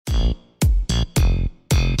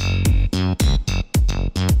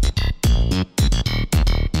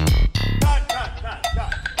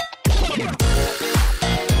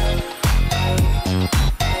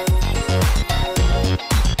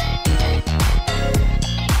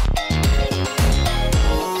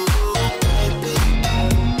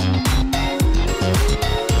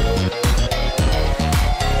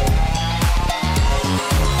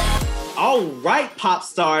Pop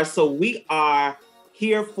Stars. So we are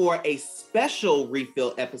here for a special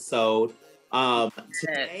refill episode.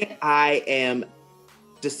 Today I am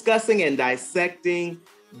discussing and dissecting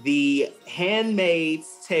the Handmaid's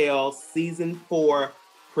Tale Season 4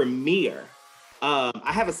 premiere. I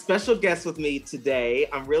have a special guest with me today.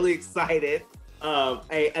 I'm really excited.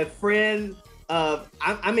 A friend of,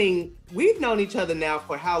 I mean, we've known each other now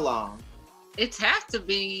for how long? It has to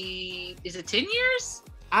be, is it 10 years?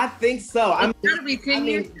 I think so. It's gotta be 10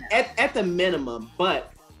 years. At the minimum,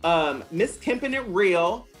 but Miss Keeping It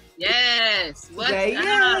Real. Yes. What's today,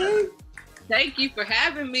 up? Thank you for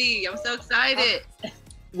having me. I'm so excited.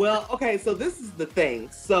 Well, okay, so this is the thing.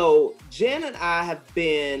 So Jen and I have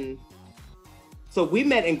been, so we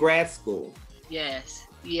met in grad school. Yes,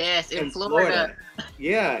 in Florida.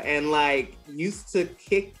 Yeah, and like used to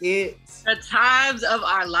kick it. The times of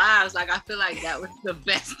our lives. Like I feel like that was the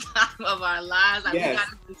best time of our lives. Like we got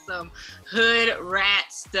to do some hood rat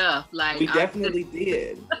stuff. Like we definitely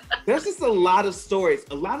did. There's just a lot of stories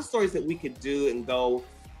that we could do and go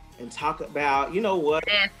and talk about. You know what?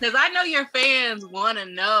 Yeah, because I know your fans want to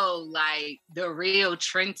know like the real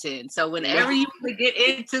Trenton. So whenever you get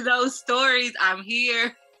into those stories, I'm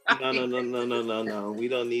here. No. We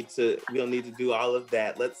don't need to do all of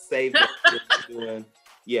that. Let's save that.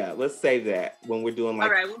 Let's save that when we're doing like.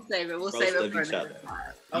 All right, we'll save it. We'll save it for each other.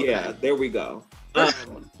 Okay. Yeah, there we go.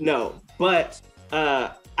 No, but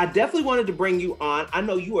I definitely wanted to bring you on. I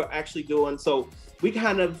know you are actually doing so.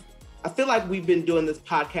 I feel like we've been doing this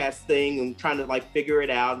podcast thing and trying to like figure it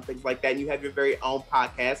out and things like that. And you have your very own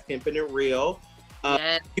podcast, Keeping It Real.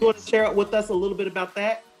 Yes. You want to share it with us a little bit about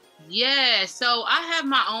that? Yeah, so I have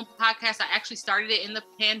my own podcast. I actually started it in the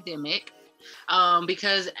pandemic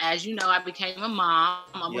because, as you know, I became a mom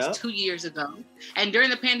almost 2 years ago. And during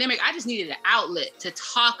the pandemic, I just needed an outlet to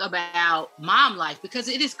talk about mom life because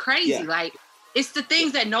it is crazy. Yeah. Like, it's the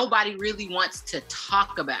things that nobody really wants to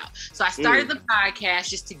talk about. So I started the podcast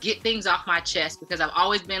just to get things off my chest because I've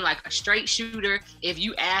always been like a straight shooter. If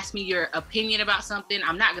you ask me your opinion about something,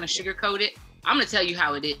 I'm not going to sugarcoat it. I'm going to tell you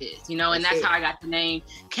how it is, you know, and that's how I got the name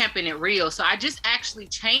Keeping It Real. So I just actually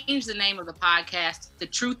changed the name of the podcast to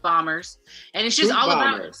Truth Bombers. And it's just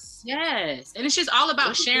about, and it's just all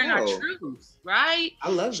about sharing our truths, right?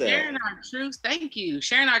 I love that. Sharing our truths. Thank you.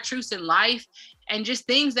 Sharing our truths in life and just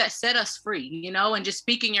things that set us free, you know, and just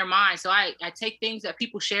speaking your mind. So I take things that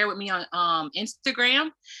people share with me on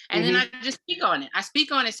Instagram and then I just speak on it. I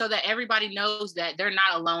speak on it so that everybody knows that they're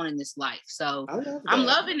not alone in this life. So I'm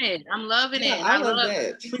loving it. I'm loving it. I love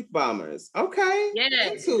that. Truth Bombers. Okay.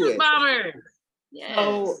 Yeah. Truth Bombers. Yes.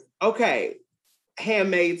 So, okay.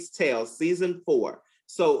 Handmaid's Tale Season 4.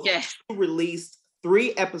 So you released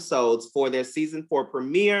 3 episodes for their Season 4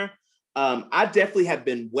 premiere. I definitely have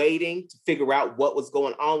been waiting to figure out what was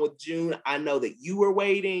going on with June. I know that you were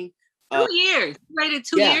waiting. 2 years. You waited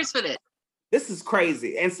 2 years for this. This is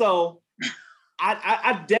crazy. And so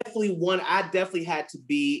I definitely had to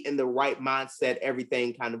be in the right mindset,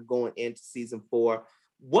 everything kind of going into Season 4.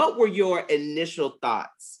 What were your initial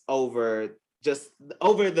thoughts over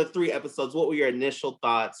the 3 episodes? What were your initial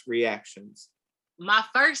thoughts, reactions? My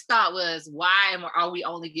first thought was, why are we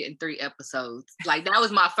only getting 3 episodes? Like, that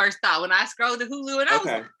was my first thought when I scrolled to Hulu and I was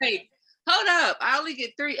like, hey, hold up. I only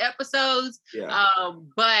get 3 episodes. Yeah.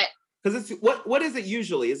 But because it's what is it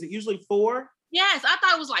usually? Is it usually 4? Yes, I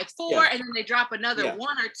thought it was like 4 and then they drop another 1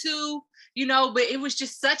 or 2, you know, but it was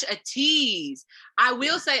just such a tease. I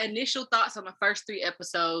will say initial thoughts on the first 3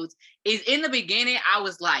 episodes is in the beginning, I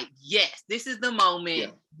was like, yes, this is the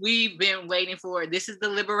moment we've been waiting for. This is the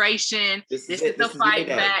liberation. This is the fight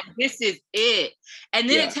back. This is it. And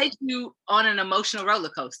then it takes you on an emotional roller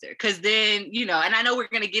coaster because then, you know, and I know we're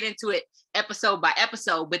going to get into it episode by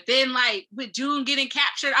episode, but then like with June getting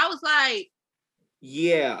captured, I was like,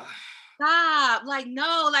 stop. Like,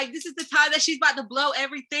 no, like this is the time that she's about to blow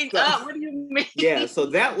everything up. What do you mean? Yeah, so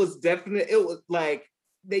that was definitely, it was like,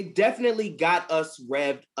 they definitely got us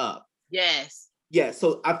revved up. Yes. Yeah,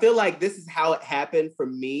 so I feel like this is how it happened for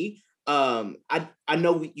me. I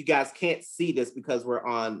know you guys can't see this because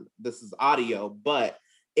this is audio, but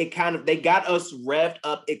they got us revved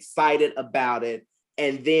up, excited about it.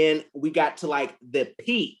 And then we got to like the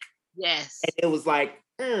peak. Yes. And it was like,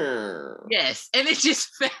 yes. And it just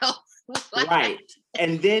fell. Right.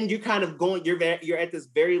 And then you're kind of you're at this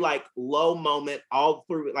very like low moment all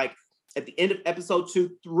through, like at the end of episode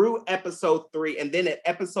 2 through episode 3. And then at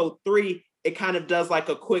episode 3, it kind of does like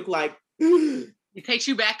a quick, like, it takes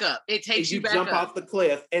you back up. It takes you back up. You jump off the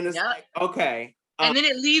cliff and it's like, okay. And then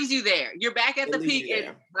it leaves you there. You're back at the peak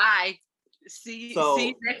and bye. See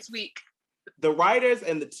you next week. The writers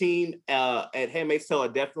and the team at Handmaid's Tale are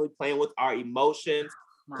definitely playing with our emotions,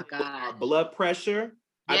 my God, our blood pressure.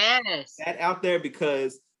 Yes, that out there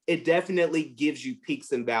because it definitely gives you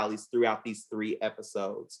peaks and valleys throughout these 3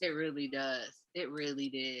 episodes. It really does. It really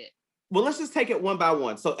did. Well, let's just take it one by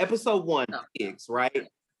one. So episode 1, pigs, right?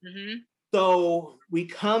 Mm-hmm. So we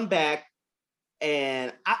come back,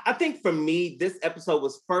 and I think for me, this episode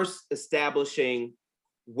was first establishing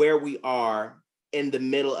where we are in the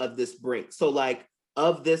middle of this brink. So like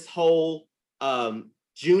of this whole,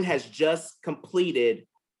 June has just completed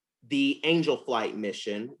the Angel Flight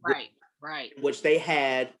mission. Right. Which they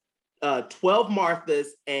had 12 Marthas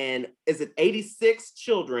and is it 86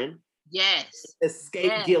 children? Yes.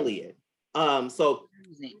 Escape Gilead. So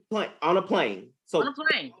on a plane. So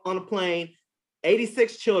on a plane,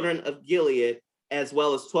 86 children of Gilead, as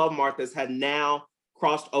well as 12 Marthas, have now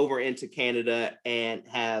crossed over into Canada and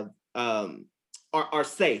have are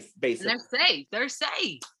safe, basically. And they're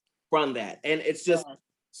safe from that. And it's just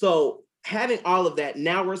so having all of that,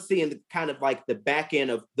 now we're seeing the kind of like the back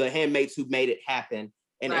end of the handmaids who made it happen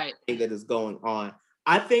and everything that is going on.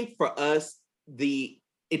 I think for us,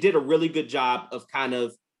 it did a really good job of kind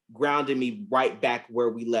of grounding me right back where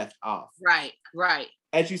we left off. Right.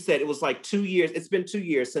 As you said, it was like 2 years. It's been 2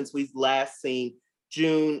 years since we've last seen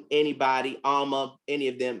June, anybody, Alma, any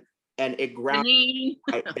of them. And it grounded me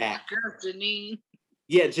right back. Girl, Janine.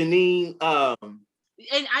 Yeah, Janine.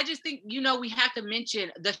 And I just think, we have to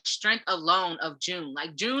mention the strength alone of June.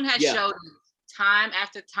 Like June has showed time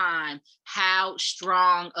after time how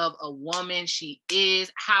strong of a woman she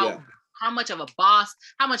is, how much of a boss,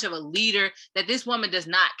 how much of a leader, that this woman does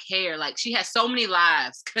not care. Like she has so many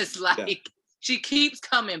lives because she keeps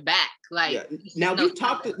coming back. Like now we've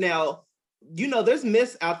talked now, there's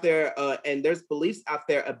myths out there and there's beliefs out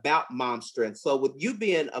there about mom strength. So with you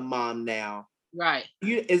being a mom now, right,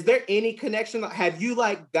 is there any connection? Have you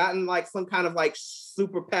like gotten like some kind of like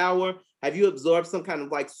superpower? Have you absorbed some kind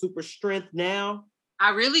of like super strength now?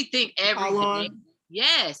 I really think every day.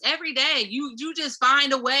 Yes, every day you just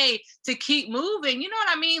find a way to keep moving. You know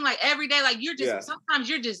what I mean? Like every day, like sometimes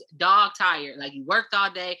you're just dog tired. Like you worked all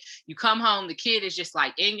day, you come home, the kid is just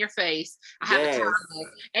like in your face. I have a toddler,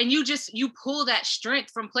 and you pull that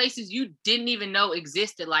strength from places you didn't even know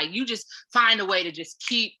existed. Like you just find a way to just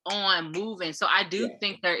keep on moving. So I do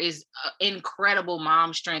think there is incredible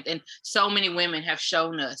mom strength, and so many women have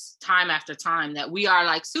shown us time after time that we are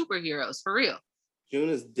like superheroes for real. June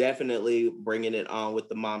is definitely bringing it on with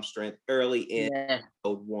the mom strength early in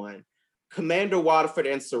episode 1. Commander Waterford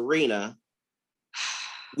and Serena,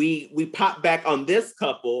 we pop back on this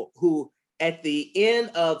couple who at the end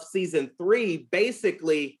of season 3,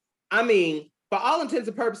 basically, I mean, for all intents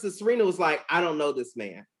and purposes, Serena was like, I don't know this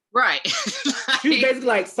man. Right. She was basically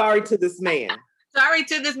like, sorry to this man. Sorry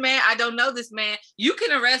to this man. I don't know this man. You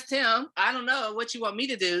can arrest him. I don't know what you want me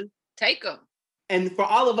to do. Take him. And for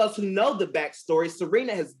all of us who know the backstory,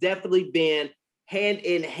 Serena has definitely been hand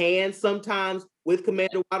in hand sometimes with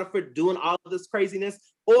Commander Waterford doing all of this craziness,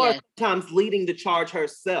 or sometimes leading the charge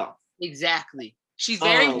herself. Exactly. She's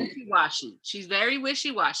very wishy-washy. She's very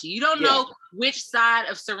wishy-washy. You don't know which side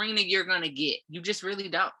of Serena you're going to get. You just really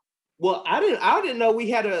don't. Well, I didn't know we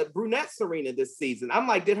had a brunette Serena this season. I'm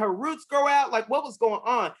like, did her roots grow out? Like, what was going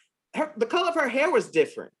on? The color of her hair was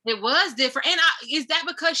different. It was different. And is that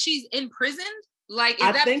because she's imprisoned? Like,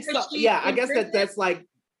 I think so. Yeah, I guess that's like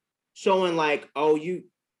showing like, oh,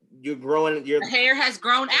 you're growing. Your hair has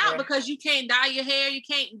grown out because you can't dye your hair. You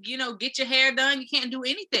can't, get your hair done. You can't do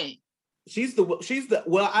anything. If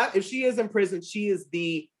she is in prison, she is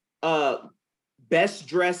the best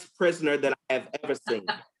dressed prisoner that I have ever seen.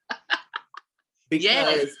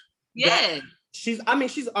 Because she's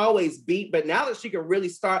always beat, but now that she can really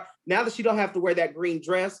start, now that she don't have to wear that green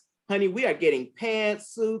dress, honey, we are getting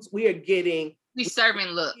pants, suits, we serving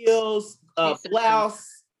looks. Heels, blouse.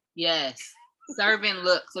 Yes, serving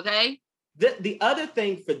looks, okay? The other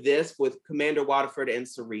thing for this with Commander Waterford and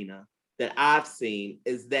Serena that I've seen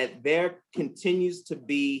is that there continues to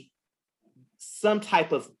be some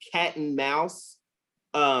type of cat and mouse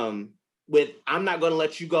with, I'm not going to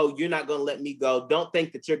let you go, you're not going to let me go. Don't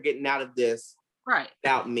think that you're getting out of this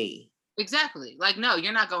without me. Exactly. Like, no,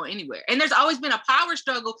 you're not going anywhere. And there's always been a power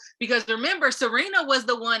struggle because remember, Serena was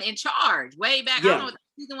the one in charge way back. I don't know,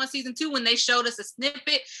 season 1, season 2, when they showed us a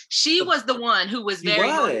snippet, she was the one who was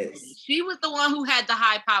she was the one who had the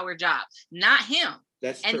high power job, not him.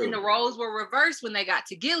 That's and true. Then the roles were reversed when they got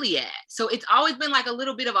to Gilead. So it's always been like a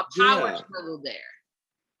little bit of a power struggle there.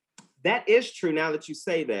 That is true now that you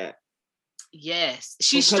say that. Yes.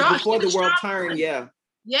 She's strong. Before the world turned,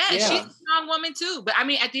 Yeah, she's a strong woman too. But I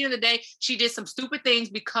mean, at the end of the day, she did some stupid things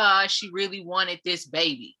because she really wanted this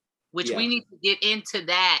baby, which we need to get into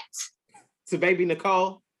that. To baby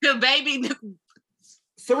Nicole? To baby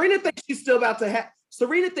Serena thinks she's still about to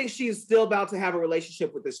have a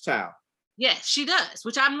relationship with this child. Yes, she does,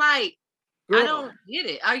 which I'm like, girl, I don't get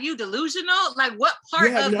it. Are you delusional? Like, what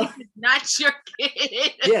part of this is not your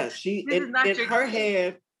kid? Yeah, in her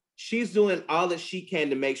head, she's doing all that she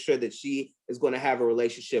can to make sure that she is going to have a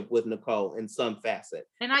relationship with Nicole in some facet.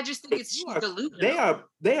 And I just think she's delusional.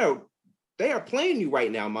 They are playing you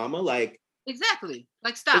right now, mama. Like, exactly.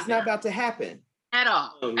 Like, stop. It's not about to happen. At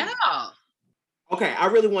all. At all. Okay, I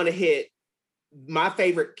really want to hit my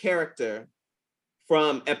favorite character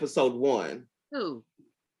from episode 1. Who?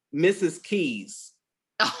 Mrs. Keys.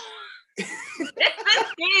 Oh.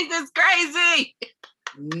 Mrs. Keys is crazy.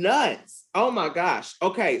 Nuts. Oh my gosh.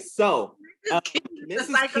 Okay, so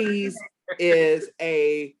Mrs. Keys is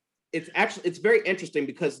it's very interesting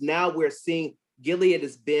because now we're seeing Gilead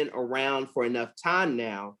has been around for enough time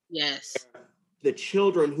now. Yes. The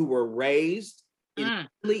children who were raised in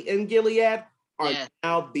Gilead are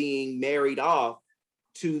now being married off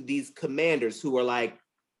to these commanders who are like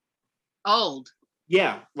old.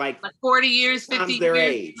 Yeah, like 40 years, 50 their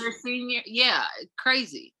years, age. Their senior. Yeah,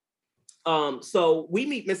 crazy. So we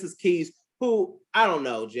meet Mrs. Keys, who I don't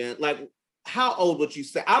know, Jen. Like, how old would you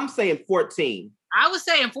say? I'm saying 14. I was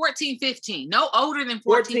saying 14, 15. No older than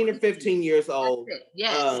 14 or 15 years old.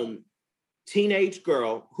 Yes. Teenage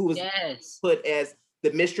girl who was put as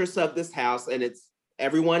the mistress of this house, and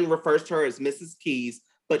everyone refers to her as Mrs. Keys,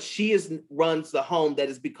 but she runs the home that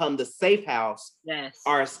has become the safe house. Yes.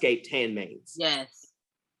 Our escaped handmaids. Yes.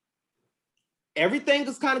 Everything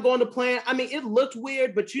is kind of going to plan. I mean, it looked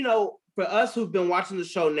weird, but for us who've been watching the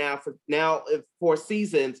show now for 4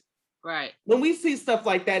 seasons, right? When we see stuff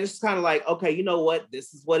like that, it's kind of like, okay, you know what?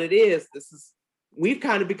 This is what it is. We've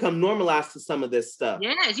kind of become normalized to some of this stuff.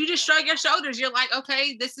 Yes, you just shrug your shoulders. You're like,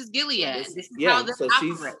 okay, this is Gilead. This is how this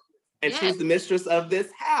operates. She's the mistress of this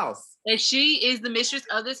house. And she is the mistress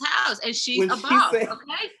of this house. And she's a boss,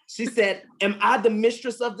 okay? She said, am I the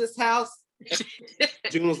mistress of this house?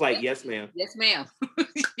 June was like, yes, ma'am. Yes, ma'am.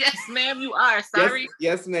 Yes, ma'am, you are. Sorry.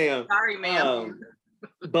 Yes, ma'am. Sorry, ma'am.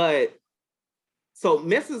 But so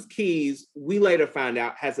Mrs. Keys, we later found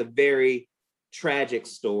out, has a very tragic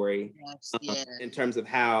story in terms of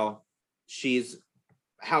how she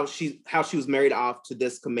was married off to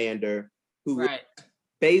this commander who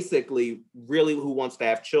basically who wants to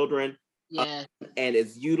have children and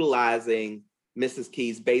is utilizing Mrs.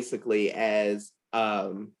 Keys basically as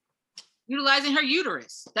utilizing her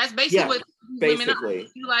uterus. That's basically what women are.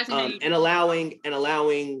 Utilizing her uterus. and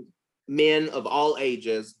allowing men of all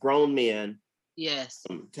ages, grown men,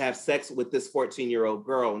 to have sex with this 14-year-old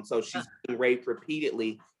girl. And so she's been raped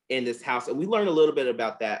repeatedly in this house. And we learned a little bit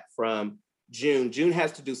about that from June. June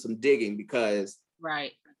has to do some digging because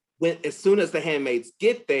as soon as the handmaids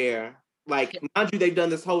get there, like, mind you, they've done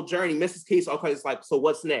this whole journey. Mrs. Keys, okay, it's like, so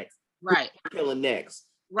what's next? Right. Who's killing next?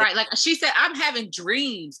 Right. Like she said, I'm having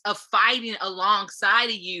dreams of fighting alongside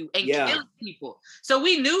of you and killing people. So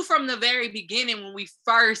we knew from the very beginning when we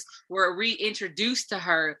first were reintroduced to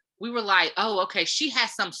her, we were like, oh, okay, she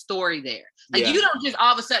has some story there. Like you don't just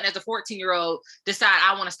all of a sudden as a 14-year-old decide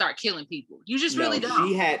I want to start killing people. You just really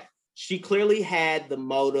don't. She clearly had the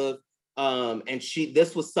motive. And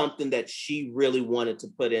this was something that she really wanted to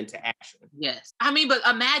put into action. Yes. I mean, but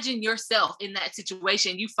imagine yourself in that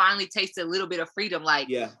situation. You finally tasted a little bit of freedom. Like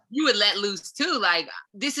you would let loose too. Like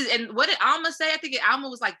this is, and what did Alma say? I think Alma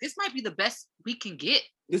was like, this might be the best we can get.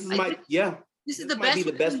 This is this is the best. Be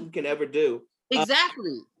the best we can ever do.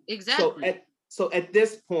 Exactly. So at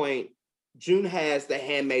this point, June has the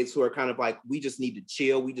handmaids who are kind of like, we just need to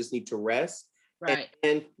chill. We just need to rest. Right.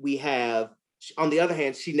 And we have, on the other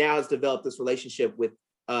hand, she now has developed this relationship with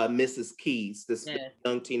Mrs. Keys, this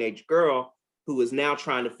young teenage girl who is now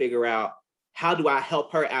trying to figure out, how do I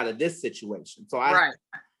help her out of this situation? So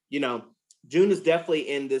June is definitely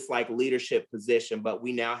in this like leadership position, but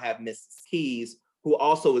we now have Mrs. Keys, who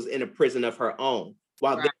also is in a prison of her own.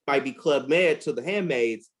 While there might be Club Med to the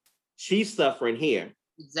handmaids, she's suffering here.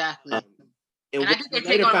 Exactly. And I think they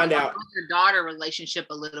take on her daughter relationship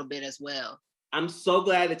a little bit as well. I'm so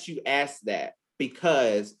glad that you asked that,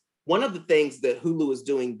 because one of the things that Hulu is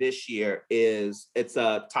doing this year is it's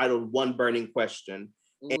titled One Burning Question.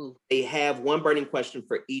 And they have one burning question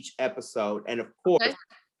for each episode. And of course,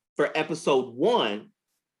 for episode 1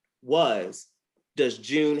 was, does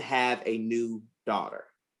June have a new daughter?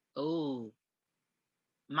 Oh,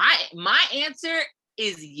 my answer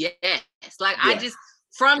is yes. Like I just,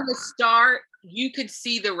 from the start, you could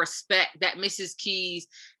see the respect that Mrs. Keys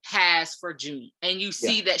has for June. And you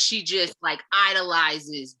see that she just like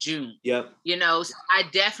idolizes June. Yep. You know, so I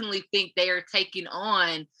definitely think they are taking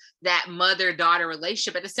on that mother-daughter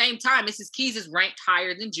relationship. At the same time, Mrs. Keys is ranked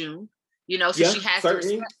higher than June, you know, so she has to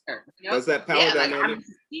respect her. You know? That's that power dynamic.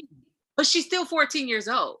 Like, but she's still 14 years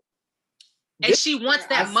old. And she wants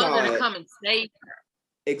that mother to come and save her.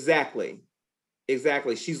 Exactly.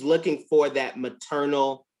 She's looking for that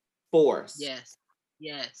maternal force.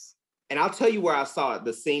 Yes. And I'll tell you where I saw it.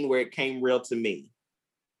 The scene where it came real to me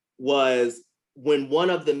was when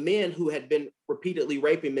one of the men who had been repeatedly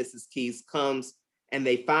raping Mrs. Keys comes and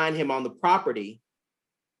they find him on the property.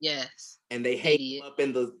 Yes. And they hang him up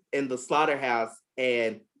in the slaughterhouse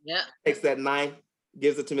and takes that knife,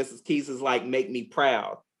 gives it to Mrs. Keys, is like, make me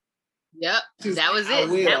proud. Yep. That was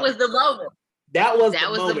it. That was the moment. That was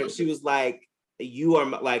the moment. She was like, you are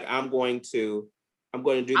like, I'm going to do this. I'm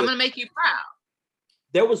going to make you proud.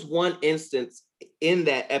 There was one instance in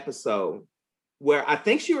that episode where I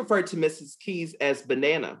think she referred to Mrs. Keys as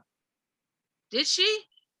Banana. Did she?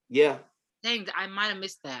 Yeah. Dang, I might have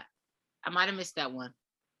missed that. One.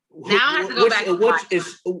 Now I have to go back. Which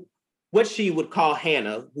is what she would call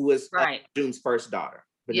Hannah, who is June's first daughter.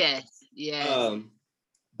 Yes.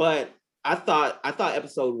 But I thought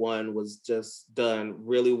episode 1 was just done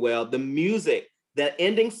really well. The music, the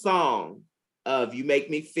ending song of "You Make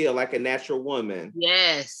Me Feel Like a Natural Woman."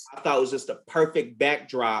 Yes. I thought it was just a perfect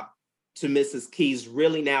backdrop to Mrs. Keys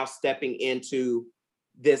really now stepping into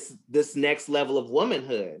this next level of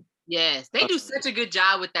womanhood. Yes, they do such a good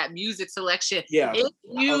job with that music selection. Yeah. If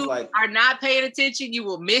you are not paying attention, you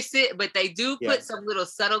will miss it, but they do put some little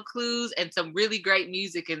subtle clues and some really great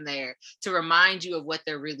music in there to remind you of what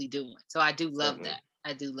they're really doing. So I do love that.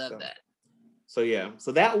 I do love that.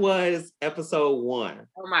 So that was episode 1.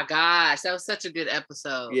 Oh my gosh, that was such a good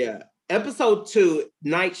episode. Yeah. Episode 2,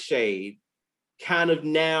 Nightshade. Kind of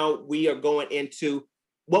now we are going into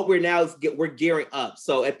what we're gearing up.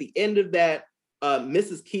 So at the end of that,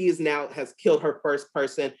 Mrs. Keys now has killed her first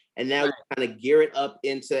person, and now we're kind of gearing up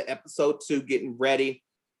into episode 2, getting ready.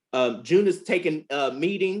 June is taking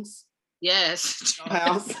meetings. Yes.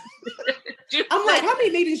 House. I'm like, how many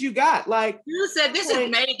meetings you got? Like, you said, this is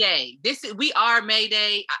Mayday. We are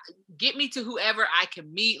Mayday. Get me to whoever I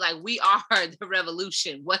can meet. Like, we are the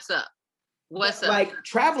revolution. What's up? Like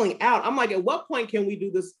traveling out. I'm like, at what point can we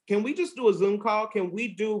do this? Can we just do a Zoom call? Can we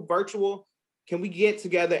do virtual? Can we get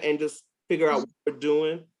together and just figure out what we're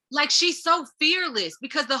doing? Like, she's so fearless,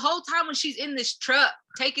 because the whole time when she's in this truck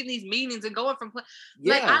taking these meetings and going from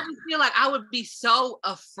like, I just feel like I would be so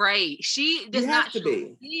afraid. She does not show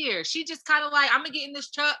fear. She just kind of like, I'm gonna get in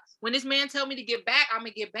this truck. When this man tell me to get back, I'm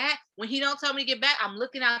gonna get back. When he don't tell me to get back, I'm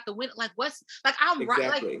looking out the window like, what's like, I'm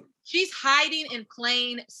right. Like, she's hiding in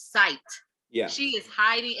plain sight. Yeah, she is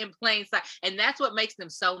hiding in plain sight, and that's what makes them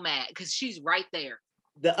so mad, because she's right there.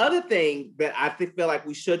 The other thing that I feel like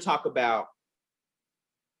we should talk about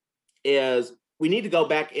is we need to go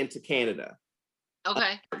back into Canada.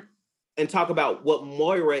 Okay. And talk about what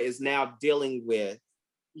Moira is now dealing with.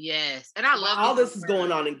 Yes. And I love all this is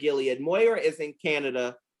going on in Gilead. Moira is in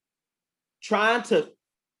Canada trying to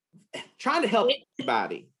help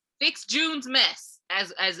everybody. Fix June's mess,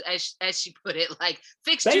 as she put it. Like,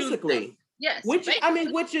 fix basically. June's mess. Yes.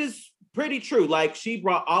 Which is pretty true. Like, she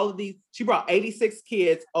brought 86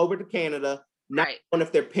 kids over to Canada. Not knowing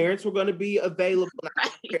if their parents were going to be available, not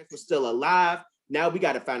if their parents were still alive. Now we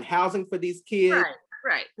got to find housing for these kids.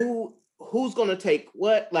 Right. Who's going to take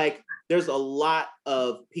what? Like, there's a lot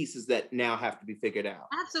of pieces that now have to be figured out.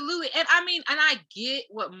 Absolutely. And I mean, and I get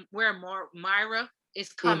where Myra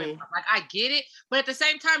is coming from. Like, I get it. But at the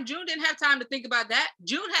same time, June didn't have time to think about that.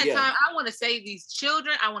 June had time. I want to save these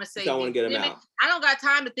children. I want to save these get women. Them out. I don't got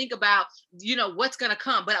time to think about, what's going to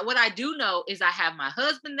come. But what I do know is I have my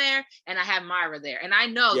husband there and I have Myra there. And I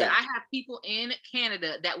know that I have people in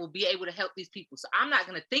Canada that will be able to help these people. So I'm not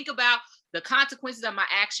going to think about the consequences of my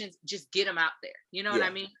actions. Just get them out there. You know what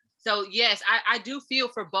I mean? So yes, I do feel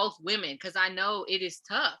for both women, because I know it is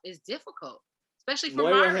tough. It's difficult. Especially for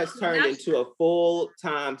Moira has turned into a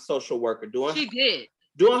full-time social worker. She did.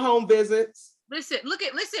 Doing home visits. Listen,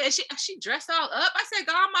 she dressed all up. I said,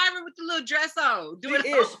 God, Myra with the little dress on. She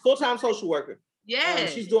is full-time social worker. Yeah.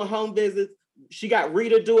 She's doing home visits. She got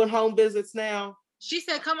Rita doing home visits now. She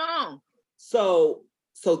said, come on. So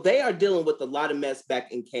they are dealing with a lot of mess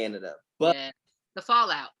back in Canada. But the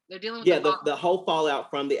fallout. They're dealing with the whole fallout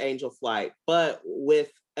from the Angel flight. But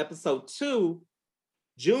with episode 2,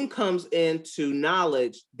 June comes into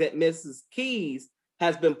knowledge that Mrs. Keys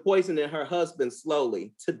has been poisoning her husband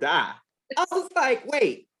slowly to die. I was like,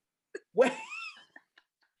 wait,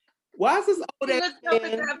 Why is this old She ass looked up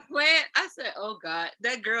at man? that plant. I said, "Oh God,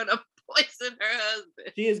 that girl done poisoned her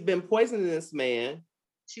husband." She has been poisoning this man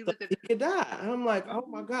She so looked at he could die. And I'm like, oh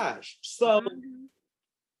my gosh. So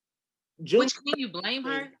June, Which can you blame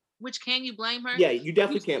her? Which can you blame her? yeah, you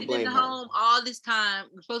definitely You can't sitting blame in the her. home all this time.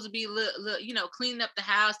 We're supposed to be, cleaning up the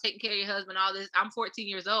house, taking care of your husband. All this. I'm 14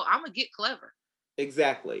 years old. I'm gonna get clever.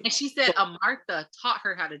 Exactly. And she said, Martha taught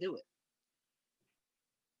her how to do it.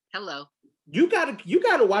 Hello. You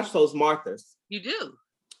gotta watch those Marthas. You do.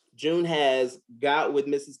 June has got with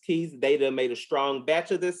Mrs. Keys. They done made a strong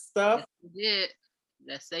batch of this stuff. Yes, they did.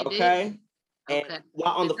 Yes, they Okay. did. And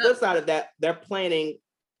while on the flip side of that, they're planning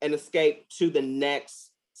an escape to the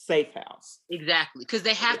next safe house. Exactly. Because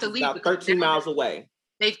they have to leave. About 13 miles away.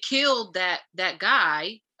 They've killed that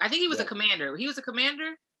guy. I think he was a commander. He was a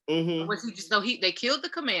commander. Mm-hmm. Was he just they killed the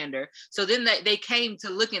commander. So then they came to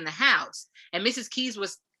look in the house, and Mrs. Keys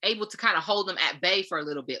was able to kind of hold them at bay for a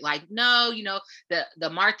little bit. Like, no, the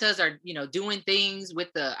Marthas are, doing things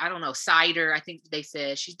with the, I don't know, cider. I think they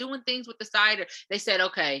said she's doing things with the cider. They said,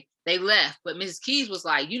 okay, they left. But Mrs. Keys was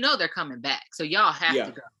like, they're coming back. So y'all have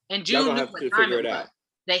to go. And June knew what time it was.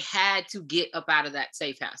 They had to get up out of that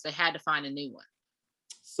safe house. They had to find a new one.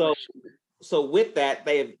 So with that,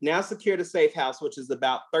 they have now secured a safe house, which is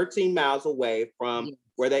about 13 miles away from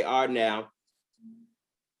where they are now.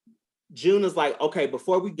 June is like, okay,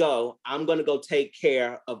 before we go, I'm going to go take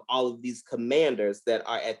care of all of these commanders that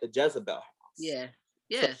are at the Jezebel house. Yeah.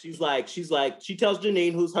 So she's like, she tells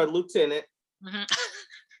Janine, who's her lieutenant. Mm-hmm.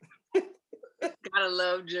 Gotta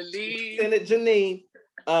love Janine. Lieutenant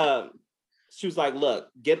Janine. She was like, look,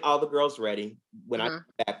 get all the girls ready. When I come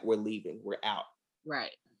back, we're leaving. We're out.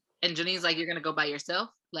 Right. And Janine's like, you're going to go by yourself?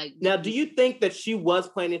 Like, now, do you think that she was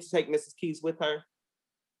planning to take Mrs. Keys with her?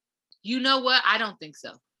 You know what? I don't think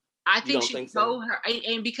so. I think she told her,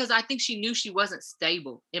 and because I think she knew she wasn't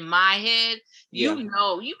stable. In my head, you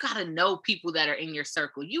gotta know people that are in your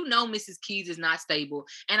circle. Mrs. Keys is not stable,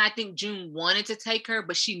 and I think June wanted to take her,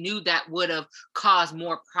 but she knew that would have caused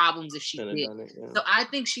more problems if she did. So I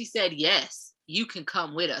think she said, "Yes, you can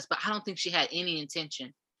come with us," but I don't think she had any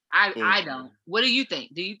intention. I don't. What do you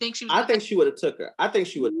think? Do you think she was? I think she would have took her. I think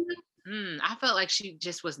she would. I felt like she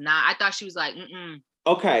just was not. I thought she was like,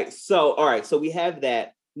 Okay, so all right, so we have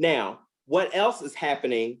that. Now, what else is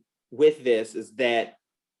happening with this is that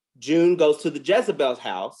June goes to the Jezebel's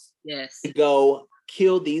house to go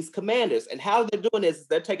kill these commanders. And how they're doing this is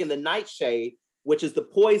they're taking the nightshade, which is the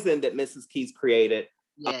poison that Mrs. Keys created.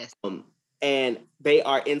 Yes. And they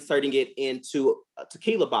are inserting it into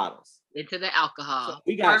tequila bottles. Into the alcohol. So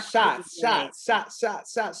we got shots.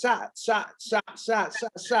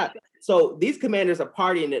 So these commanders are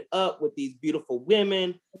partying it up with these beautiful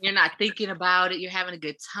women. You're not thinking about it. You're having a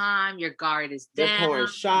good time. Your guard is down. They're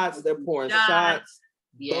pouring shots.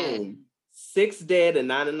 Yeah. Boom. 6 dead and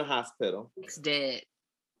 9 in the hospital. 6 dead.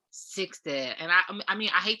 And I mean,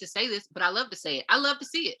 I hate to say this, but I love to say it. I love to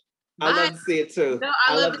see it. I love to see it too. No,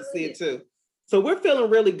 I love to see it too. So we're feeling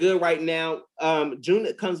really good right now.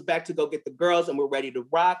 June comes back to go get the girls, and we're ready to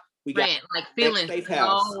rock. We got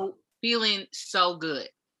feeling so good.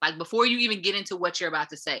 Like before you even get into what you're about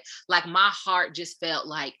to say, like my heart just felt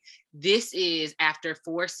like this is after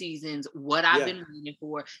 4 seasons what I've been waiting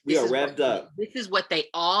for. We are revved up. This is what they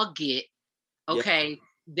all get. Okay. Yeah.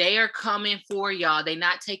 They are coming for y'all. They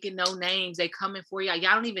not taking no names. They coming for y'all.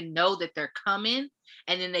 Y'all don't even know that they're coming,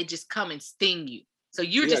 and then they just come and sting you. So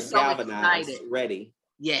you're just so excited. Ready.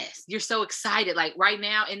 Yes. You're so excited. Like right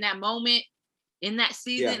now in that moment, in that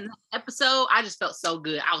season, in that episode, I just felt so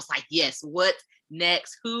good. I was like, yes, what's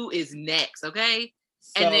next? Who is next? Okay.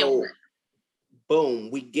 So, and then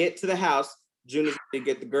boom, we get to the house. June is going to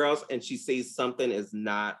get the girls, and she sees something is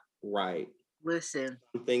not right. Listen.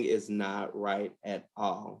 Something is not right at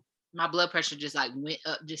all. My blood pressure just like went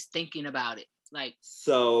up just thinking about it. Like,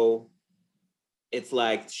 so it's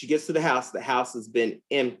like she gets to the house has been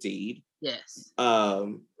emptied. Yes.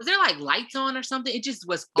 Was there like lights on or something? It just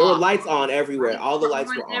was there were lights on everywhere. All the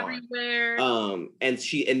lights were on everywhere.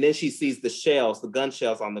 And then she sees the gun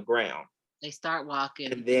shells on the ground. They start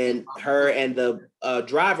walking. And then her and the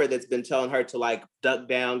driver that's been telling her to like duck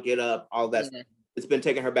down, get up, all that. Yeah. It's been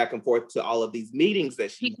taking her back and forth to all of these meetings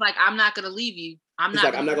that she's like, I'm not gonna leave you. I'm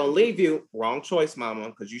not gonna leave you. Wrong choice, mama,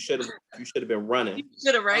 because you should have been running. You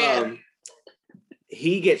should have ran.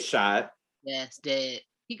 He gets shot. Yes, dead.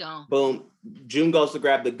 He gone. Boom. June goes to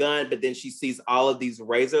grab the gun, but then she sees all of these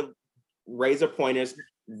razor pointers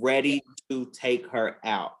ready to take her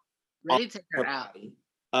out. Ready to take her out.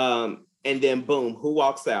 And then boom, who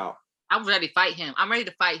walks out? I'm ready to fight him. I'm ready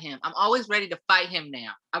to fight him. I'm always ready to fight him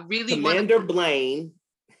now. I really Commander Blaine,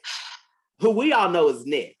 who we all know is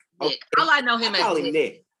Nick. Nick. All I know him as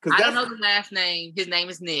Nick. I don't know the last name. His name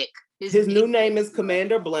is Nick. His new name is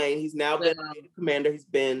Commander Blaine. He's now been commander. He's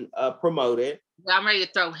been promoted. I'm ready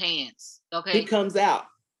to throw hands. Okay. He comes out.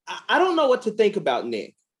 I don't know what to think about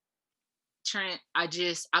Nick. Trent,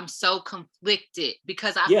 I'm so conflicted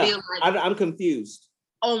because I feel like I'm confused.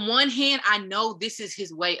 On one hand, I know this is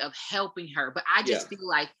his way of helping her, but I just feel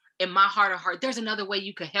like in my heart of heart, there's another way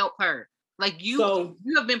you could help her. Like you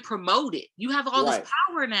have been promoted. You have all this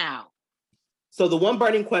power now. So the one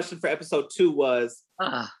burning question for episode 2 was,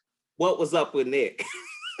 what was up with Nick?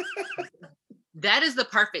 That is the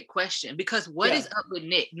perfect question, because what is up with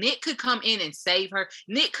Nick? Nick could come in and save her.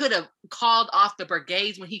 Nick could have called off the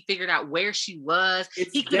brigades when he figured out where she was.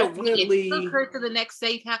 He could have took her to the next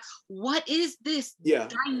safe house. What is this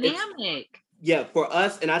dynamic? For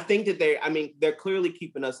us, and I think that they're clearly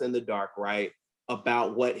keeping us in the dark, right?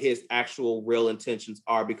 About what his actual real intentions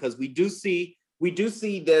are, because we do see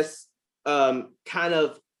this kind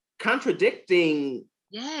of contradicting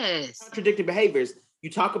behaviors. You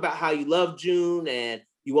talk about how you love June and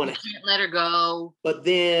you want to can't let her go, but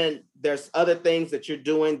then there's other things that you're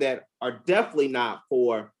doing that are definitely not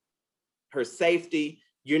for her safety.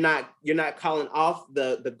 You're not calling off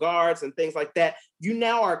the guards and things like that. You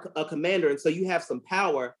now are a commander, and so you have some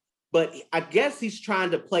power, but I guess he's trying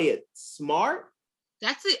to play it smart.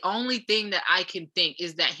 That's the only thing that I can think,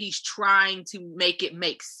 is that he's trying to make it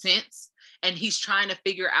make sense, and he's trying to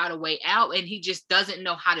figure out a way out, and he just doesn't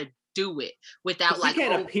know how to do it without he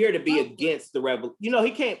can't appear to be against the rebel.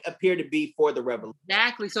 He can't appear to be for the revolution.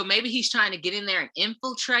 Exactly. So maybe he's trying to get in there and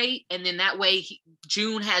infiltrate, and then that way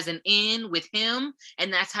June has an in with him,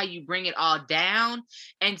 and that's how you bring it all down.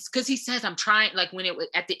 And because he says, I'm trying, like when it was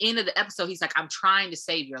at the end of the episode, he's like, I'm trying to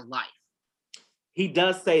save your life. He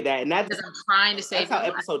does say that, and that's I'm trying to save. That's how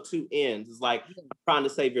episode 2 ends. It's like, I'm trying to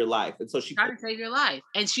save your life, and so she's trying to save your life,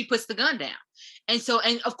 and she puts the gun down. And so,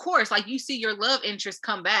 and of course, like you see your love interest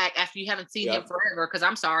come back after you haven't seen him forever. Because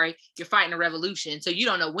I'm sorry, you're fighting a revolution, so you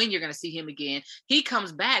don't know when you're going to see him again. He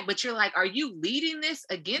comes back, but you're like, are you leading this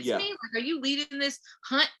against me? Like, are you leading this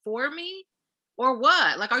hunt for me, or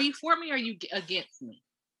what? Like, are you for me? Or are you against me?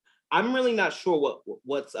 I'm really not sure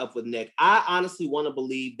what's up with Nick. I honestly want to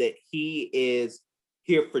believe that he is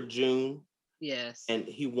here for June. Yes. And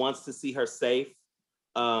he wants to see her safe.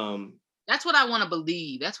 That's what I want to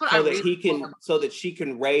believe. That's what so that she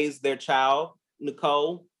can raise their child,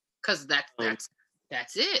 Nicole. Because that's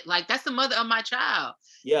it. Like, that's the mother of my child.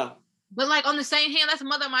 Yeah. But like, on the same hand, that's the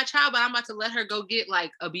mother of my child, but I'm about to let her go get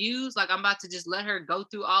like abused. Like, I'm about to just let her go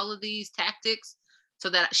through all of these tactics so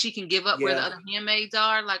that she can give up where the other handmaids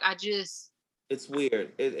are. Like, it's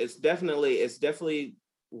weird. It's definitely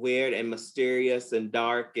weird and mysterious and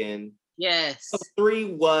dark. And yes, 3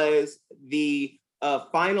 was the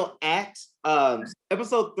final act.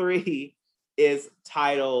 Episode 3 is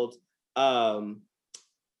titled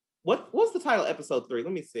what's the title of episode 3?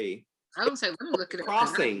 Let me see. I would say, let me look at it.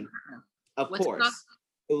 Crossing. Of course.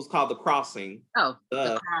 It was called The Crossing. Oh,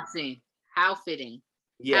 The Crossing. How fitting.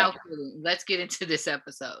 Yeah. How fitting. Let's get into this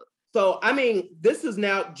episode. So, this is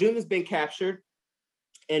now, June has been captured,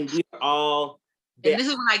 and we are all there. And this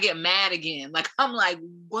is when I get mad again. Like, I'm like,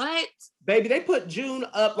 what? Baby, they put June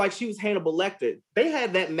up like she was Hannibal Lecter. They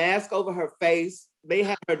had that mask over her face. They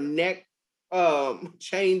had her neck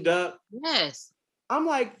chained up. Yes. I'm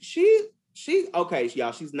like, she's okay,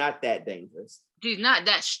 y'all. She's not that dangerous. She's not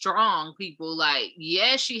that strong, people. Like,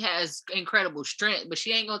 yes, she has incredible strength, but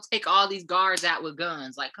she ain't gonna take all these guards out with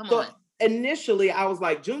guns. Like, come on. Initially, I was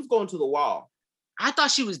like, June's going to the wall. I thought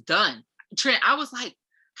she was done. Trent, I was like,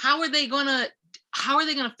 how are they gonna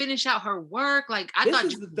finish out her work? Like, I thought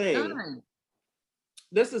June was done.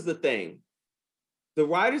 This is the thing. The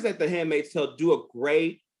writers at The Handmaid's Tale do a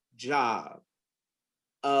great job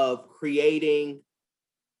of creating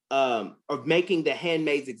of making the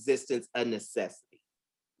handmaid's existence a necessity.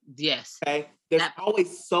 Yes. Okay. There's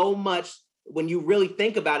always so much, when you really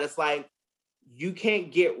think about it, it's like, you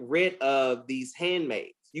can't get rid of these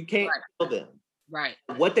handmaids. You can't kill them. Right.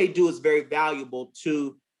 What they do is very valuable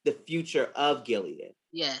to the future of Gilead.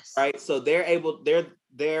 Yes. Right. So they're a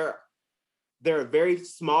very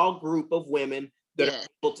small group of women that are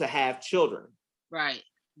able to have children. Right.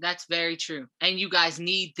 That's very true. And you guys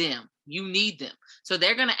need them. You need them. So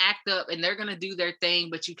they're going to act up and they're going to do their thing,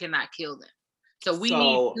 but you cannot kill them. So we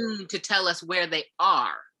need them to tell us where they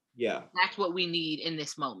are. Yeah. That's what we need in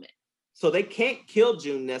this moment. So they can't kill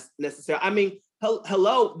June necessarily.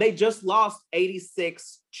 Hello, they just lost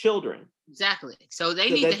 86 children. Exactly. So they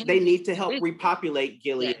need to help repopulate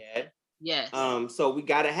Gilead. Yes. So we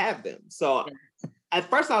got to have them. So at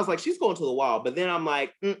first I was like, she's going to the wall, but then I'm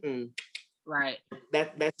like, Right.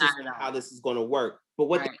 That's Not just at all. how this is going to work. But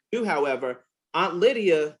what Right. they do, however, Aunt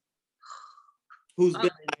Lydia, who's been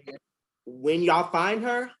like, when y'all find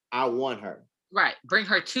her, I want her. Right. Bring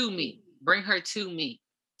her to me. Bring her to me.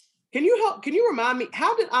 Can you remind me,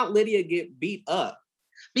 how did Aunt Lydia get beat up?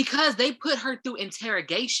 Because they put her through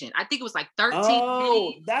interrogation. I think it was like 13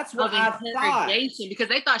 days. That's what I thought. Because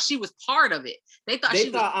they thought she was part of it. They thought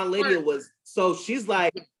Aunt Lydia was. So she's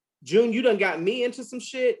like, June, you done got me into some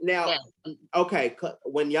shit. Now, okay,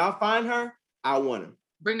 when y'all find her, I want her.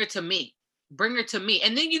 Bring her to me. Bring her to me.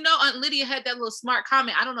 And then, Aunt Lydia had that little smart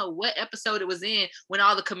comment. I don't know what episode it was in when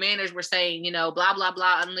all the commanders were saying, blah, blah,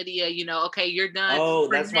 blah. Aunt Lydia, okay, you're done. Oh,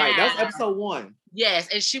 that's right. That was episode 1. Yes.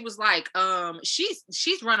 And she was like,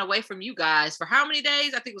 she's run away from you guys for how many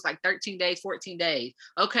days? I think it was like 13 days, 14 days.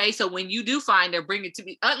 Okay. So when you do find her, bring it to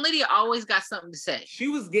me. Aunt Lydia always got something to say. She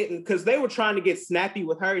was because they were trying to get snappy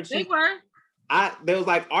with her. And they were. They was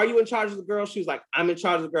like, are you in charge of the girls? She was like, I'm in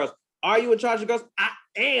charge of the girls. Are you in charge of the girls? I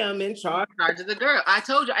am in charge of the girl. I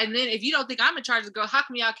told you. And then if you don't think I'm in charge of the girl, how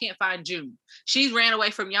come y'all can't find June? She's ran away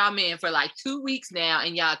from y'all men for like 2 weeks now,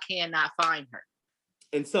 and y'all cannot find her.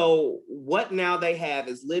 And so what now they have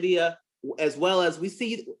is Lydia, as well as we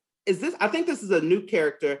see, I think this is a new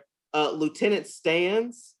character, Lieutenant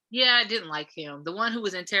Stans. Yeah, I didn't like him. The one who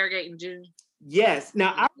was interrogating June. Yes.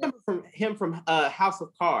 Now I remember him from House of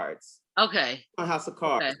Cards. Okay. On House of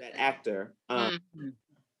Cards, that actor.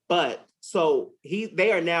 But so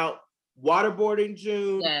they are now waterboarding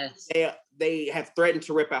June. Yes. They have threatened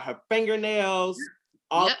to rip out her fingernails.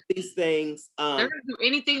 All of these things. They're gonna do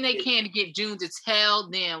anything they can to get June to tell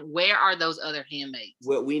them where are those other handmaids.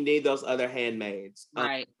 Well, we need those other handmaids.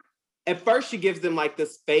 Right. At first, she gives them like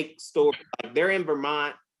this fake story. Like they're in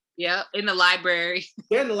Vermont. Yeah, in the library.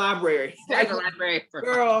 They're in the library. They're in the library.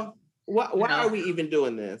 Girl, why are we even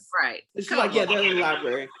doing this? Right. She's like, yeah, they're in the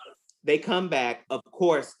library. They come back. Of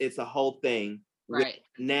course, it's a whole thing. Right.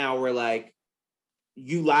 Now we're like,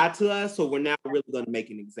 you lied to us, so we're now really going to make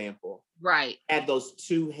an example. Right. Add those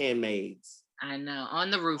 2 handmaids. I know. On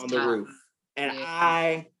the roof. And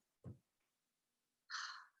I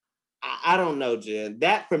don't know, Jen.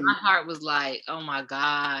 That from my heart was like, oh my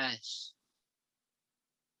gosh.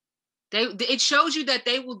 It shows you that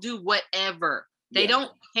they will do whatever. They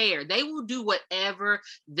don't care. They will do whatever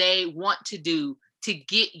they want to do to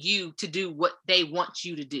get you to do what they want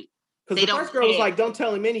you to do. Because the first girl was like, don't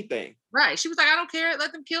tell him anything. Right. She was like, I don't care.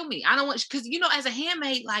 Let them kill me. I don't want, because, as a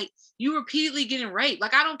handmaid, like, you repeatedly getting raped.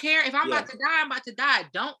 Like, I don't care. If I'm about to die, I'm about to die.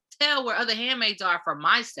 Don't tell where other handmaids are for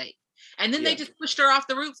my sake. And then they just pushed her off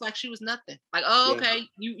the roof like she was nothing. Like, oh, okay.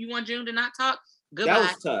 You want June to not talk? Goodbye. That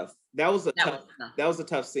was tough. That was a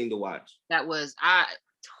tough scene to watch. That was,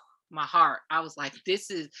 my heart. I was like,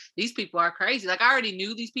 these people are crazy. Like, I already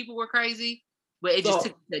knew these people were crazy, but it just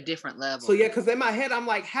took it to a different level. So, because in my head, I'm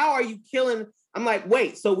like, how are you killing? I'm like,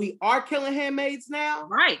 wait, so we are killing handmaids now?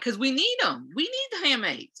 Right, because we need them. We need the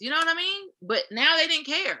handmaids. You know what I mean? But now they didn't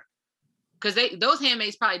care. Because those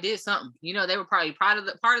handmaids probably did something. They were probably part of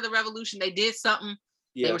the revolution. They did something.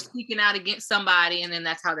 Yeah. They were speaking out against somebody, and then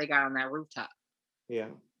that's how they got on that rooftop. Yeah.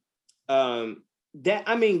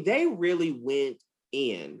 They really went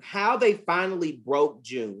in. How they finally broke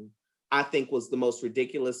June, I think, was the most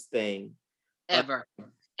ridiculous thing ever.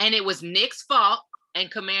 And it was Nick's fault and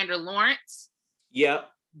Commander Lawrence. Yep.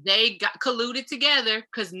 They got colluded together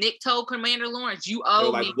because Nick told Commander Lawrence, you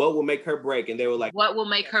owe me. What will make her break? And they were like, what will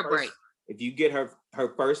make her break? If you get her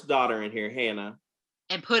first daughter in here, Hannah.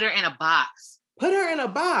 And put her in a box. Put her in a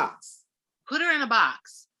box. Put her in a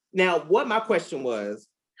box. Now, what my question was,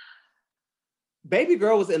 baby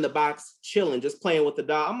girl was in the box chilling, just playing with the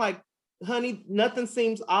doll. I'm like, honey, nothing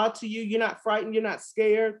seems odd to you. You're not frightened. You're not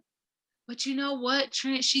scared. But you know what,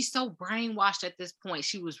 Trent? She's so brainwashed at this point.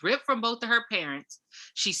 She was ripped from both of her parents.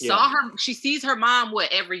 She sees her mom,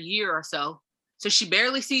 every year or so. So she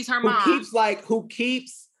barely sees her mom. Who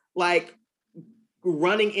keeps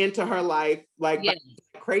running into her life, like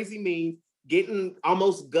crazy means, getting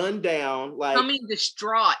almost gunned down, like coming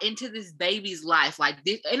distraught into this baby's life, like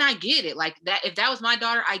this. And I get it, like that. If that was my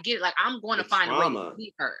daughter, I get it. Like, I'm going to find a way to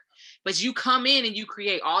see her. But you come in and you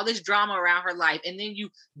create all this drama around her life, and then you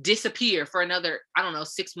disappear for another,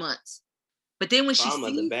 6 months. But then when she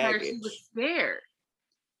sees her, she was scared.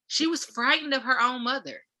 She was frightened of her own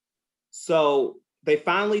mother. So they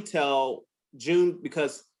finally tell June,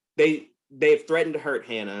 because they've threatened to hurt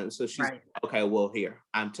Hannah, and so she's okay. Well, here,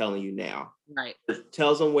 I'm telling you now. Right.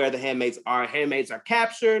 Tells them where the handmaids are. Handmaids are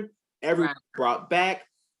captured. Everyone's brought back.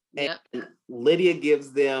 And Lydia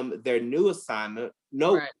gives them their new assignment.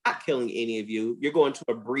 No, we're not killing any of you. You're going to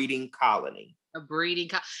a breeding colony.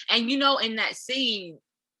 And in that scene,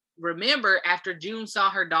 remember after June saw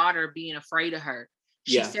her daughter being afraid of her,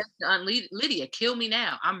 she said to Aunt Lydia, kill me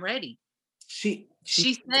now. I'm ready. She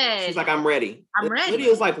said, she's like, I'm ready. I'm ready. Lydia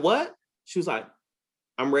was like, what? She was like,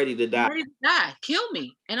 I'm ready to die. I'm ready to die. Kill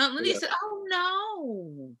me. And Aunt Lydia said, oh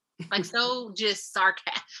no. Like, so just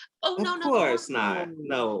sarcastic. Oh, no, of course not.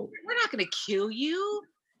 No. We're not going to kill you.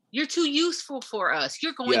 You're too useful for us.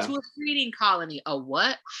 You're going to a breeding colony. A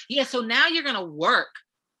what? Yeah, so now you're going to work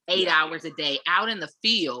 8 hours a day out in the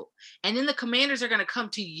field. And then the commanders are going to come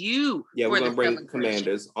to you. Yeah, we're going to bring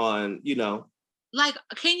commanders on, Like,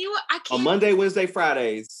 I can't. On Monday, Wednesday,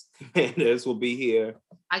 Fridays, commanders will be here.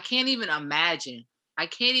 I can't even imagine.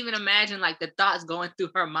 Like the thoughts going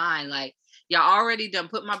through her mind. Like, y'all already done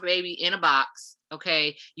put my baby in a box.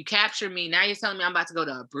 Okay. You captured me. Now you're telling me I'm about to go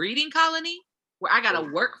to a breeding colony where I got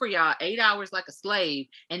to work for y'all 8 hours like a slave.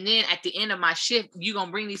 And then at the end of my shift, you going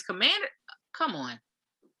to bring these commanders. Come on.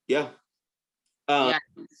 Yeah.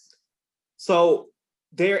 So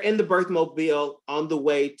they're in the birthmobile on the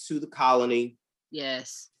way to the colony.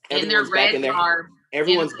 Yes. Everyone's back in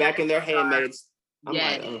their handmaids. I'm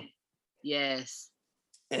like, oh. Yes.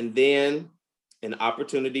 And then an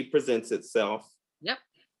opportunity presents itself. Yep.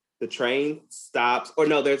 The train stops. Or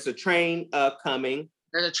no, there's a train coming.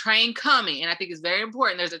 There's a train coming. And I think it's very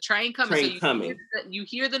important. There's a train coming. You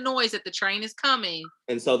hear the noise that the train is coming.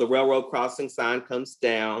 And so the railroad crossing sign comes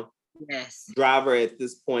down. Yes. Driver at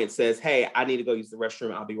this point says, hey, I need to go use the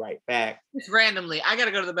restroom. I'll be right back. Just randomly. I got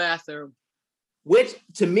to go to the bathroom. Which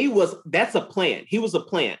to me that's a plant. He was a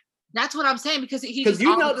plant. That's what I'm saying, because he did.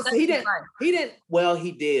 Well,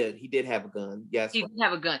 he did have a gun. Yes, he did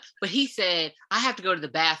have a gun, but he said, "I have to go to the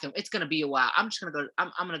bathroom. It's gonna be a while. I'm just gonna go.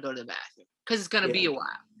 I'm gonna go to the bathroom because it's gonna be a while."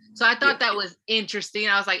 So I thought that was interesting.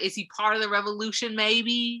 I was like, "Is he part of the revolution?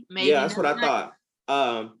 Maybe. Yeah, that's what I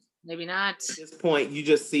thought. Maybe not." At this point, you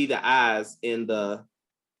just see the eyes in the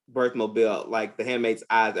birthmobile, like the handmaid's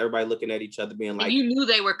eyes. Everybody looking at each other, being like, and you knew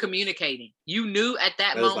they were communicating. You knew at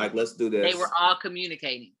that moment, like, let's do this. They were all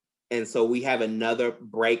communicating. And so we have another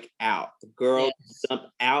breakout. The girls jump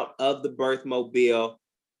out of the birthmobile.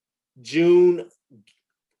 June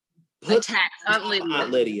attacks Aunt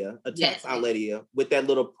Lydia. Attacks Aunt Lydia with that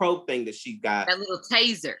little probe thing that she got. That little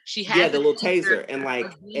taser. She has the little taser. And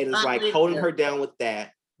it's like holding her down with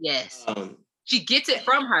that. Yes. She gets it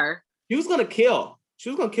from her. She was gonna kill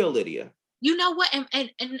Lydia. You know what?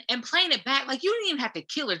 And playing it back, like, you didn't even have to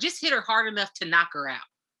kill her. Just hit her hard enough to knock her out.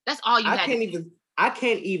 That's all you had to do. I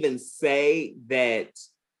can't even say that,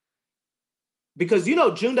 because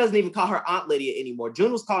June doesn't even call her Aunt Lydia anymore.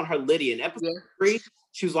 June was calling her Lydia. In episode 3,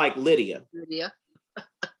 she was like, Lydia.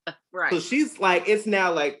 Right. So she's like, it's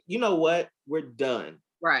now like, you know what? We're done.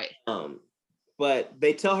 Right. But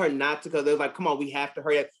they tell her not to go. They're like, come on, we have to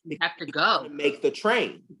hurry up. We have to go. Make the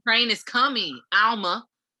train. The train is coming. Alma,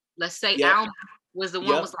 let's say Alma was the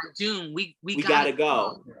one was like, June, we gotta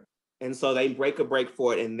go. And so they break a break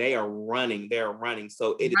for it, and they are running. They're running.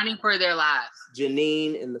 So it's running for their lives.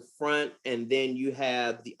 Janine in the front, and then you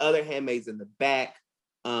have the other handmaids in the back,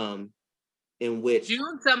 in which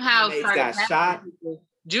June somehow got shot. People.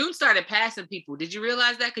 June started passing people. Did you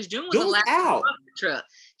realize that? Because June was the last out. Truck.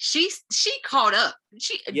 She caught up.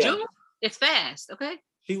 June is fast. Okay.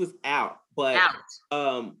 She was out, but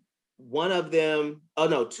one of them. Oh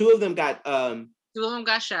no, two of them got. Two of them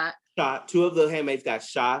got shot. Two of the handmaids got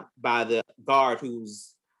shot by the guard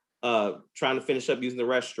who's trying to finish up using the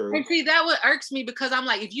restroom. And see, that what irks me, because I'm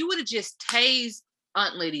like, if you would have just tased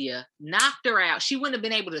Aunt Lydia, knocked her out, she wouldn't have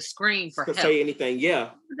been able to scream for help. Say anything,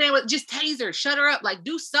 They would just tase her, shut her up, like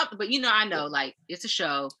do something. But I know, like, it's a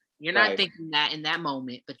show. You're not thinking that in that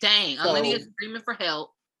moment. But dang, Aunt Lydia's screaming for help.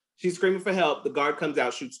 She's screaming for help. The guard comes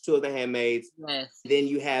out, shoots two of the handmaids. Yes. Then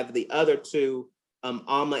you have the other two,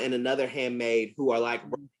 Alma and another handmaid, who are like,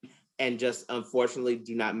 and just unfortunately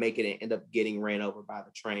do not make it and end up getting ran over by the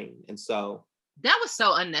train. And so that was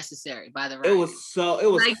so unnecessary, by the way. It was such a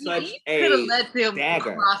let them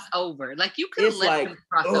dagger. Cross over. Like, you could have let them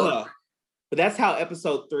cross over. But that's how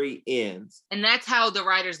episode 3 ends. And that's how the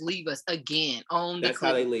writers leave us again on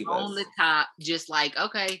the top. Just like,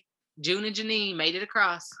 okay, June and Janine made it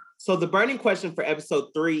across. So the burning question for episode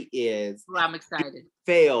 3 is, I'm excited.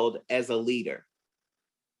 Failed as a leader.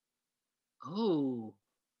 Oh.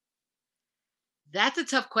 That's a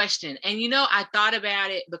tough question. And I thought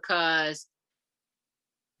about it because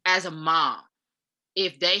as a mom,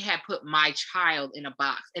 if they had put my child in a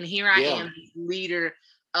box, and here I am, leader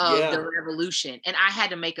of the revolution, and I had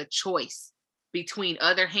to make a choice between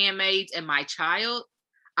other handmaids and my child,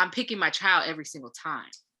 I'm picking my child every single time.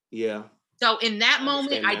 Yeah. So in that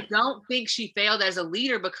moment, I don't think she failed as a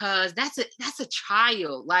leader because that's a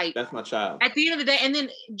child. Like, that's my child. At the end of the day, and then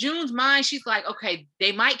June's mind, she's like, okay,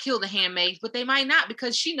 they might kill the handmaids, but they might not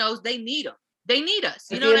because she knows they need them. They need us.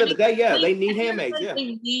 You know what I mean? At the end of the day, yeah, they need handmaids. Yeah,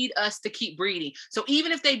 they need us to keep breeding. So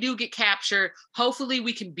even if they do get captured, hopefully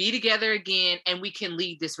we can be together again and we can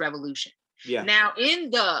lead this revolution. Yeah. Now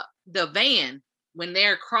in the van, when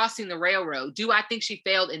they're crossing the railroad, do I think she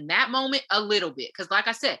failed in that moment? A little bit. Because like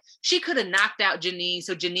I said, she could have knocked out Janine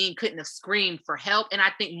so Janine couldn't have screamed for help. And I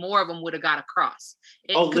think more of them would have got across.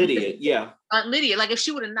 Lydia, yeah. Lydia, like if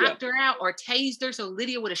she would have knocked her out or tased her so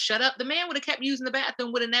Lydia would have shut up, the man would have kept using the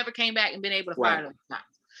bathroom, would have never came back and been able to fire those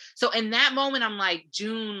shots. So in that moment, I'm like,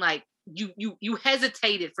 June, like you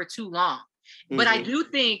hesitated for too long. Mm-hmm. But I do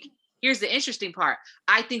think, here's the interesting part.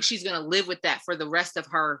 I think she's going to live with that for the rest of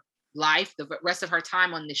her life, the rest of her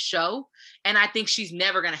time on this show. And I think she's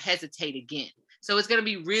never going to hesitate again. So it's going to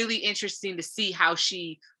be really interesting to see how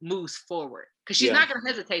she moves forward because she's not going to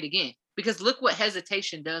hesitate again because look what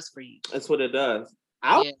hesitation does for you. That's what it does.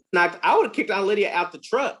 I would have kicked out Lydia out the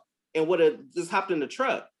truck and would have just hopped in the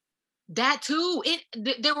truck. That too.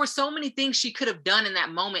 There were so many things she could have done in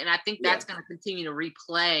that moment. And I think that's going to continue to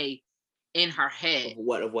replay in her head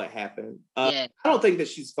of what happened. I don't think that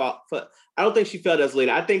I don't think she felt as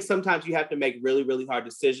leader. I think sometimes you have to make really, really hard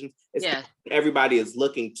decisions. Everybody is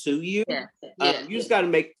looking to you. You just got to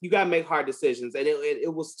make hard decisions, and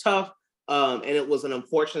it was tough. And it was an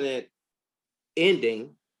unfortunate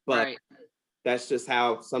ending, but that's just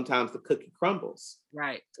how sometimes the cookie crumbles.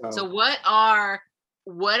 Right. So what are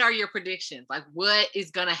your predictions? Like, what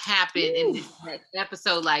is going to happen in this next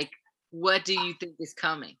episode? Like, what do you think is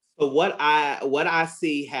coming? So what I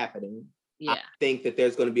see happening, I think that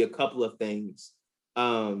there's going to be a couple of things.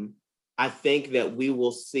 I think that we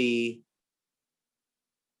will see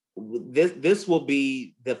this will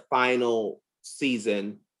be the final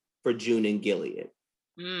season for June and Gilead.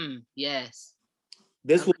 Yes.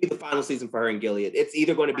 This will be the final season for her and Gilead. It's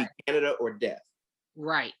either going to be Canada or death.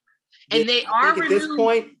 Right. And they are renewed. At this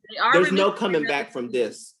point, there's no coming back from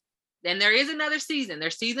this. And there is another season.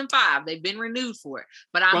 There's season 5. They've been renewed for it.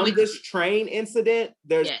 But from this train incident,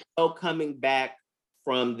 there's no coming back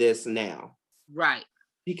from this now. Right.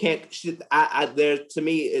 You can't. To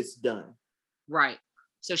me, it's done. Right.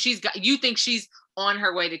 So you think she's on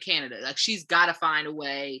her way to Canada? Like she's got to find a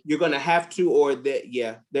way. You're gonna have to, or that.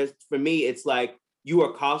 Yeah. There's for me, it's like you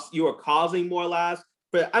are causing more lives.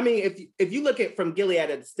 But I mean, if you look at from Gilead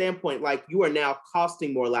at the standpoint, like you are now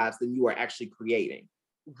costing more lives than you are actually creating.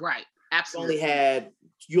 Right. Absolutely.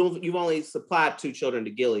 You've only supplied 2 children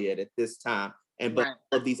to Gilead at this time, but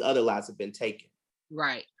all of these other lives have been taken.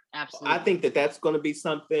 Right. Absolutely. I think that that's going to be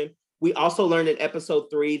something. We also learned in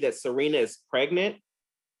episode 3 that Serena is pregnant.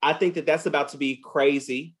 I think that that's about to be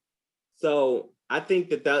crazy. So I think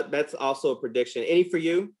that's also a prediction. Any for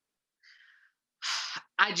you?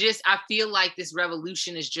 I feel like this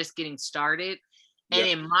revolution is just getting started. And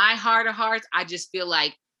in my heart of hearts, I just feel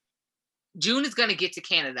like June is going to get to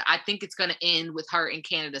Canada. I think it's going to end with her in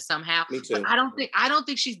Canada somehow. Me too. But I don't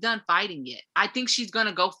think she's done fighting yet. I think she's going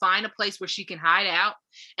to go find a place where she can hide out.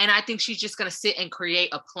 And I think she's just going to sit and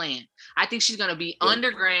create a plan. I think she's going to be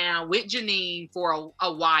underground with Janine for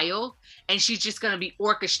a while. And she's just going to be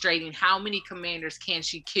orchestrating how many commanders can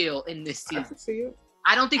she kill in this season. I can see it.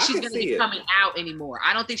 I don't think she's going to be coming out anymore.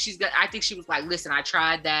 I think she was like, listen, I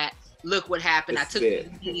tried that. Look what happened. I took it.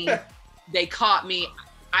 They caught me.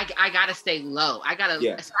 I gotta stay low. I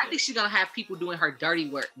think she's gonna have people doing her dirty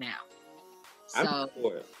work now. So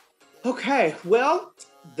okay, well,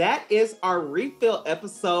 that is our refill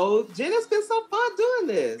episode. Jen, it's been so fun doing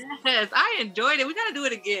this. Yes, I enjoyed it. We gotta do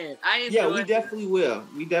it again. We definitely will.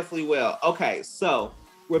 We definitely will. Okay, so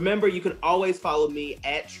remember, you can always follow me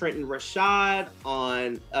at Trenton Rashad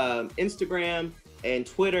on Instagram and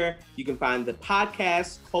Twitter. You can find the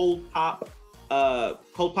podcast Cold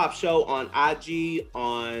Pop Show on IG,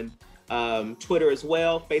 on Twitter as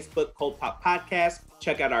well, Facebook, Cold Pop Podcast.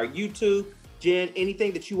 Check out our YouTube. Jen,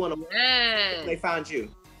 anything that you want to they find you?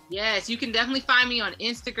 Yes, you can definitely find me on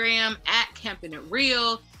Instagram at Keeping It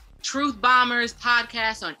Real. Truth Bombers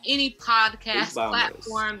podcast on any podcast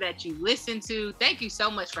platform that you listen to. Thank you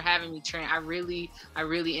so much for having me, Trent. I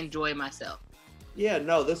really enjoyed myself. Yeah,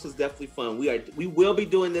 no, this was definitely fun. We will be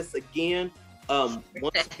doing this again. Once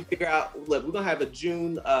we figure out, look, we're gonna have a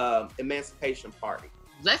June emancipation party.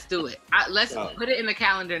 Let's do it. Let's put it in the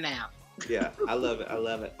calendar now. Yeah, I love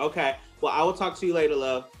it. Okay, well, I will talk to you later,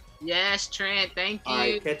 love. Yes, Trent. Thank you. All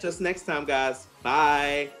right, catch us next time, guys.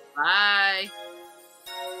 Bye. Bye.